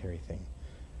momentary thing.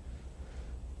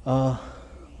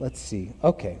 Let's see.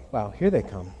 Okay, wow, here they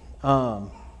come.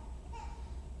 How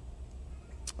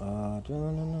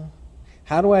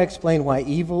do I explain why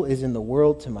evil is in the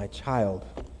world to my child?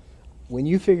 When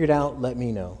you figure it out, let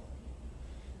me know.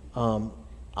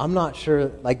 I'm not sure,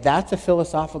 that's a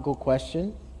philosophical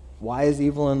question. Why is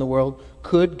evil in the world?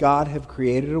 Could God have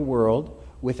created a world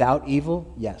without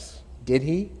evil? Yes. Did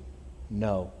he?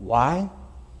 No. Why?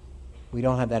 We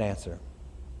don't have that answer.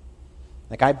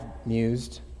 I've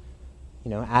mused,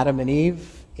 Adam and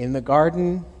Eve in the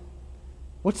garden.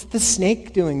 What's the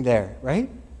snake doing there, right?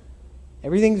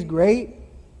 Everything's great.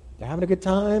 They're having a good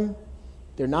time.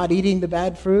 They're not eating the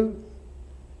bad fruit.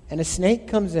 And a snake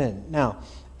comes in. Now,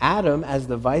 Adam, as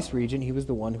the vice regent, he was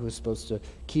the one who was supposed to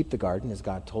keep the garden, as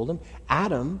God told him.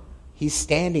 Adam, he's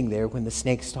standing there when the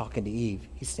snake's talking to Eve.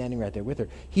 He's standing right there with her.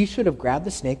 He should have grabbed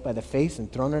the snake by the face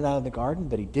and thrown it out of the garden,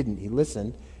 but he didn't. He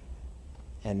listened,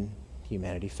 and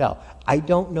humanity fell. I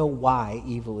don't know why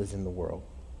evil is in the world,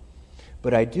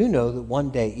 but I do know that one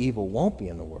day evil won't be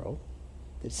in the world,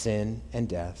 that sin and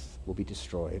death will be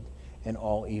destroyed, and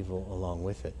all evil along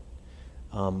with it.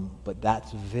 But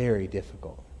that's very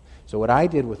difficult. So what I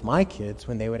did with my kids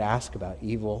when they would ask about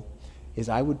evil is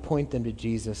I would point them to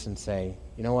Jesus and say,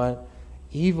 you know what?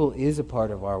 Evil is a part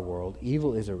of our world.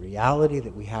 Evil is a reality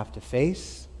that we have to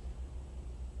face.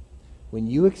 When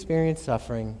you experience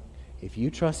suffering, if you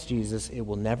trust Jesus, it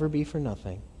will never be for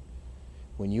nothing.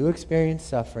 When you experience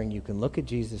suffering, you can look at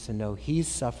Jesus and know he's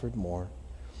suffered more.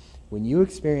 When you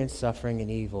experience suffering and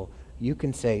evil, you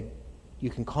can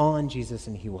call on Jesus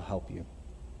and he will help you.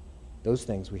 Those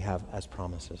things we have as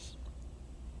promises.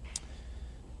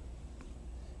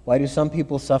 Why do some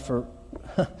people suffer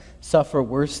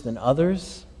worse than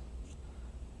others?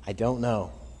 I don't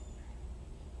know.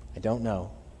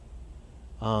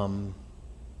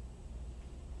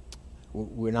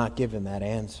 We're not given that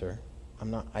answer.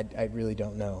 I really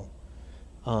don't know.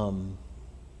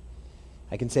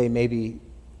 I can say maybe,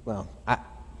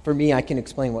 for me, I can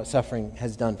explain what suffering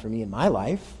has done for me in my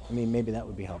life. Maybe that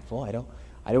would be helpful.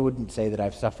 I wouldn't say that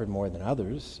I've suffered more than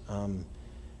others.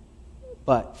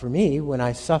 But for me, when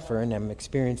I suffer and I'm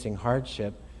experiencing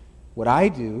hardship, what I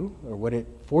do, or what it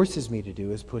forces me to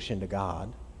do, is push into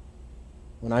God.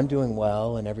 When I'm doing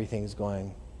well and everything's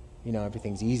going,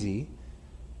 everything's easy,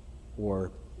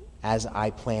 or as I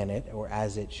plan it, or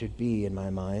as it should be in my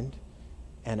mind,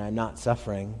 and I'm not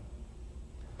suffering,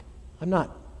 I'm like,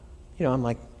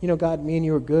 God, me and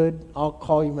you are good. I'll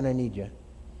call you when I need you.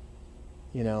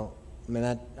 I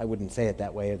wouldn't say it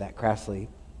that way or that crassly.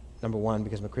 Number one,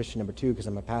 because I'm a Christian. Number two, because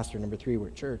I'm a pastor. Number three, we're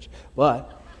at church.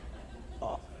 But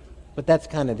that's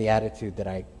kind of the attitude that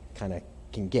I kind of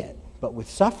can get. But with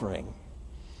suffering,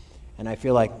 and I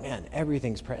feel like, man,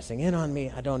 everything's pressing in on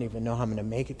me. I don't even know how I'm going to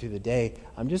make it through the day.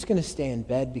 I'm just going to stay in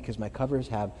bed because my covers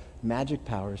have magic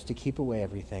powers to keep away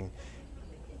everything.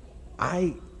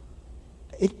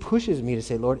 It pushes me to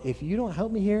say, Lord, if you don't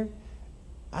help me here,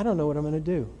 I don't know what I'm going to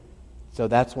do. So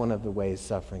that's one of the ways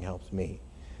suffering helps me.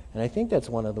 And I think that's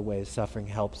one of the ways suffering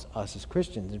helps us as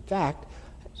Christians. In fact,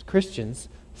 as Christians,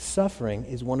 suffering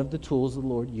is one of the tools the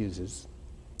Lord uses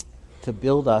to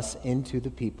build us into the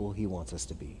people he wants us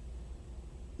to be.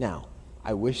 Now,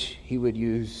 I wish he would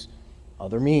use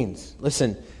other means.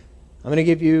 Listen, I'm going to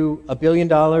give you $1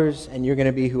 billion and you're going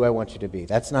to be who I want you to be.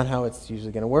 That's not how it's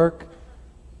usually going to work.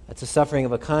 That's a suffering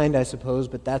of a kind, I suppose,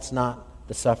 but that's not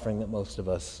the suffering that most of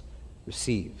us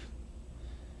receive.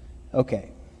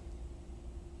 Okay.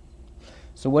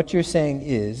 So what you're saying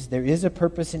is there is a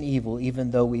purpose in evil even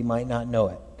though we might not know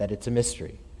it, that it's a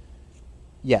mystery.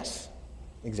 Yes,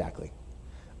 exactly.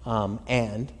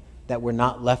 And that we're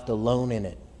not left alone in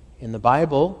it. In the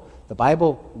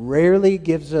Bible rarely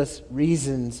gives us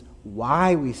reasons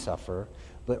why we suffer,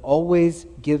 but always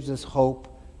gives us hope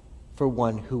for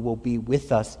one who will be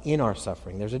with us in our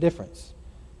suffering. There's a difference.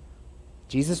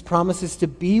 Jesus promises to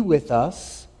be with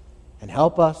us and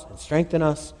help us and strengthen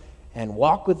us and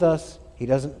walk with us. He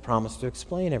doesn't promise to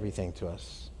explain everything to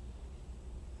us.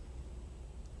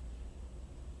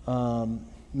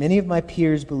 Many of my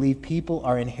peers believe people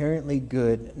are inherently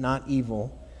good, not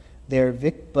evil.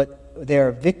 But they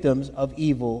are victims of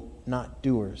evil, not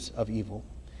doers of evil.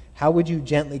 How would you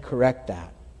gently correct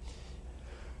that?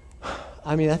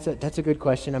 I mean, that's a good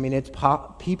question. I mean,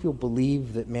 people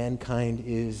believe that mankind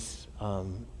is,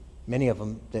 many of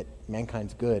them, that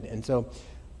mankind's good. And so,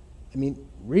 I mean,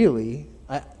 really,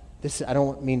 I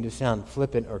don't mean to sound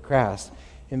flippant or crass.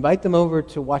 Invite them over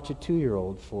to watch a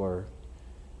 2-year-old for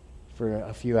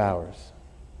a few hours.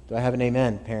 Do I have an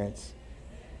amen, parents?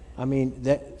 I mean,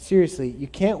 seriously, you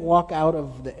can't walk out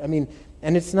of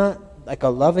and it's not like a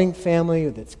loving family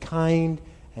that's kind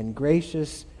and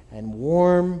gracious and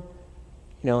warm,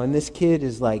 and this kid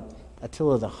is like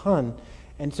Attila the Hun.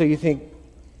 And so you think,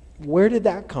 where did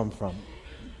that come from?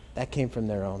 That came from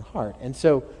their own heart. And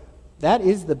so that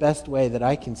is the best way that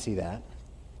I can see that.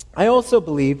 I also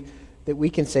believe that we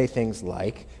can say things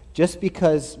like, just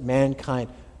because mankind,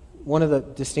 one of the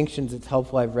distinctions that's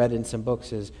helpful I've read in some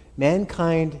books is,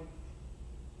 mankind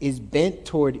is bent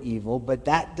toward evil, but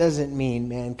that doesn't mean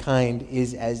mankind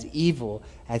is as evil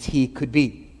as he could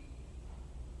be.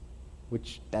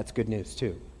 Which, that's good news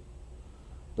too.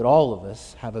 But all of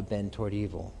us have a bend toward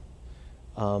evil.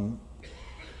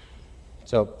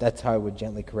 So that's how I would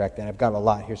gently correct that. I've got a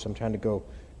lot here, so I'm trying to go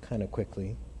kind of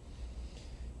quickly.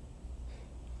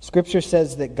 Scripture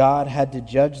says that God had to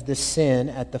judge the sin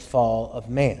at the fall of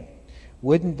man.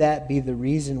 Wouldn't that be the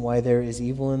reason why there is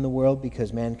evil in the world?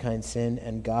 Because mankind sinned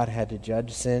and God had to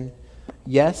judge sin?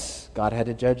 Yes, God had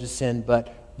to judge the sin,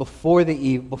 but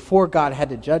before God had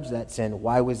to judge that sin,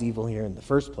 why was evil here in the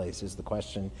first place is the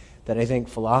question that I think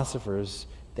philosophers,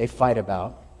 they fight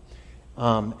about.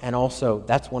 And also,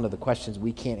 that's one of the questions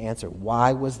we can't answer.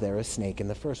 Why was there a snake in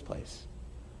the first place?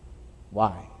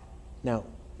 Why? Now,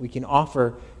 we can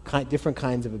offer different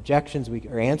kinds of objections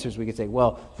or answers. We could say,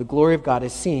 well, the glory of God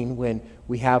is seen when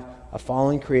we have a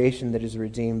fallen creation that is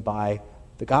redeemed by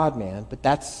the God-man, but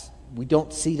we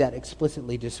don't see that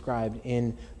explicitly described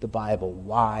in the Bible,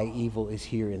 why evil is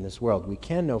here in this world. We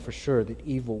can know for sure that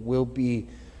evil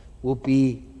will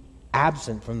be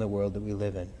absent from the world that we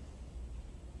live in.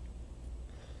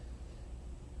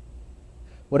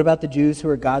 What about the Jews who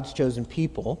are God's chosen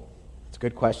people? That's a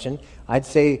good question. I'd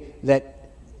say that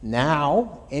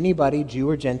now, anybody, Jew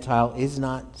or Gentile, is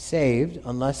not saved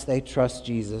unless they trust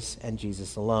Jesus and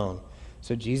Jesus alone.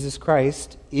 So Jesus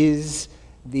Christ is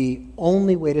the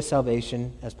only way to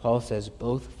salvation, as Paul says,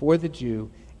 both for the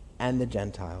Jew and the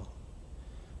Gentile.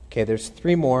 Okay, there's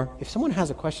 3 more. If someone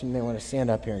has a question they want to stand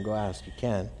up here and go ask, you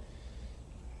can.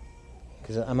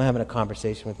 Because I'm having a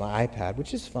conversation with my iPad,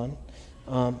 which is fun.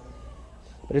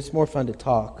 But it's more fun to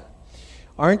talk.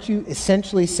 Aren't you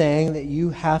essentially saying that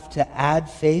you have to add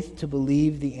faith to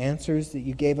believe the answers that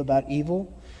you gave about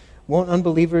evil? Won't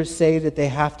unbelievers say that they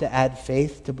have to add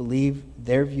faith to believe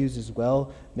their views as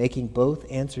well, making both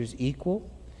answers equal?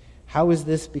 How does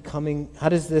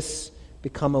this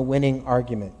become a winning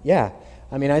argument? Yeah,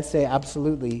 I'd say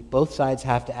absolutely, both sides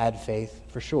have to add faith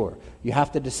for sure. You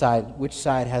have to decide which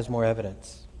side has more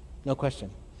evidence. No question.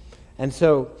 And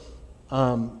so,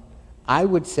 I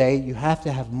would say you have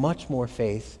to have much more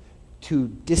faith to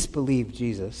disbelieve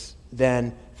Jesus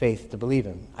than faith to believe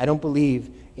him. I don't believe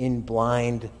in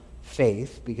blind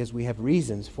faith because we have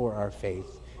reasons for our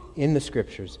faith in the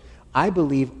Scriptures. I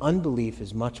believe unbelief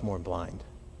is much more blind,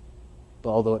 but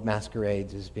although it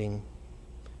masquerades as being,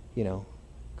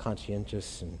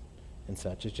 conscientious and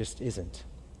such, it just isn't.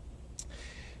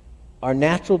 Are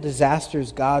natural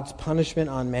disasters God's punishment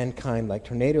on mankind, like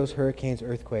tornadoes, hurricanes,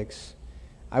 earthquakes?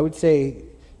 I would say,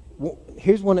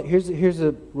 here's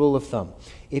a rule of thumb.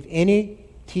 If any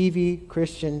TV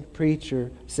Christian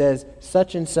preacher says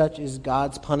such and such is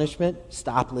God's punishment,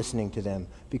 stop listening to them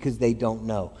because they don't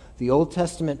know. The Old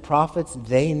Testament prophets,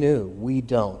 they knew. We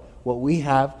don't. What we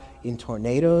have in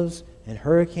tornadoes and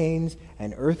hurricanes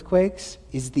and earthquakes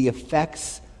is the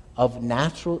effects of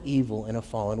natural evil in a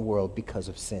fallen world because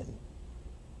of sin.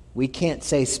 We can't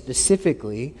say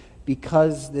specifically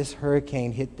because this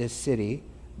hurricane hit this city,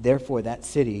 therefore that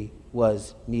city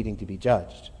was needing to be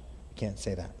judged. We can't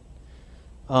say that.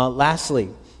 Lastly,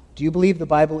 do you believe the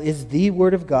Bible is the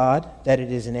Word of God, that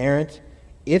it is inerrant?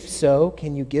 If so,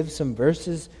 can you give some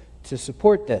verses to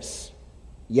support this?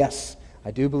 Yes,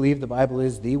 I do believe the Bible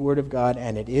is the Word of God,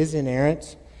 and it is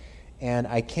inerrant. And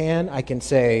I can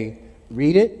say,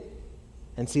 read it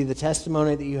and see the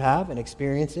testimony that you have and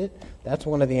experience it. That's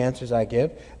one of the answers I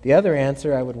give. The other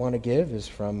answer I would want to give is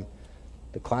from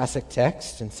the classic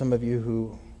text, and some of you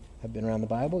who have been around the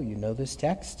Bible, you know this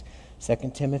text,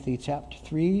 2 Timothy chapter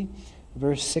 3,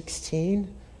 verse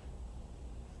 16.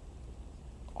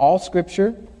 All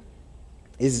Scripture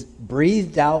is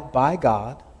breathed out by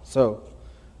God. So,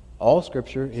 all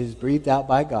Scripture is breathed out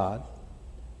by God.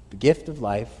 The gift of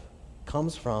life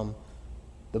comes from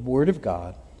the Word of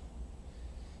God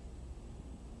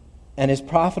and is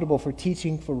profitable for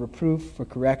teaching, for reproof, for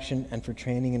correction, and for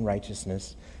training in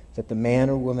righteousness, that the man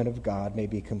or woman of God may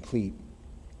be complete,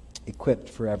 equipped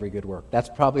for every good work. That's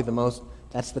probably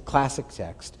that's the classic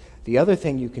text. The other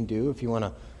thing you can do, if you want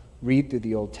to read through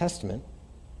the Old Testament,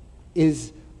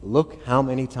 is look how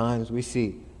many times we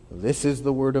see, this is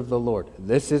the word of the Lord,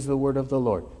 this is the word of the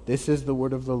Lord, this is the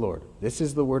word of the Lord, this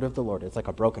is the word of the Lord. It's like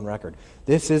a broken record.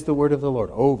 This is the word of the Lord,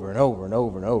 over and over and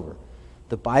over and over.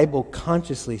 The Bible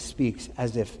consciously speaks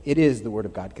as if it is the word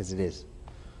of God, because it is.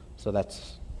 So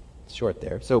that's short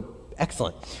there. So,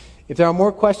 excellent. If there are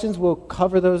more questions, we'll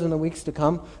cover those in the weeks to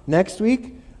come. Next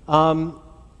week,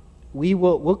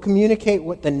 we'll communicate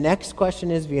what the next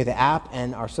question is via the app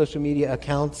and our social media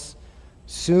accounts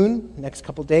soon, next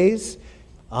couple days.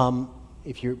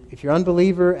 If you're an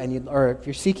unbeliever or if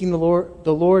you're seeking the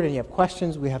Lord and you have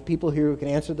questions, we have people here who can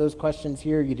answer those questions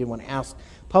here. You didn't want to ask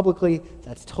publicly,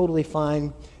 that's totally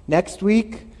fine. Next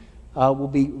week, we'll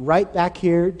be right back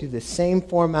here, do the same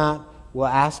format. We'll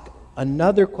ask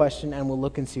another question and we'll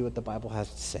look and see what the Bible has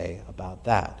to say about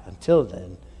that. Until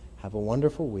then, have a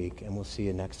wonderful week and we'll see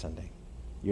you next Sunday.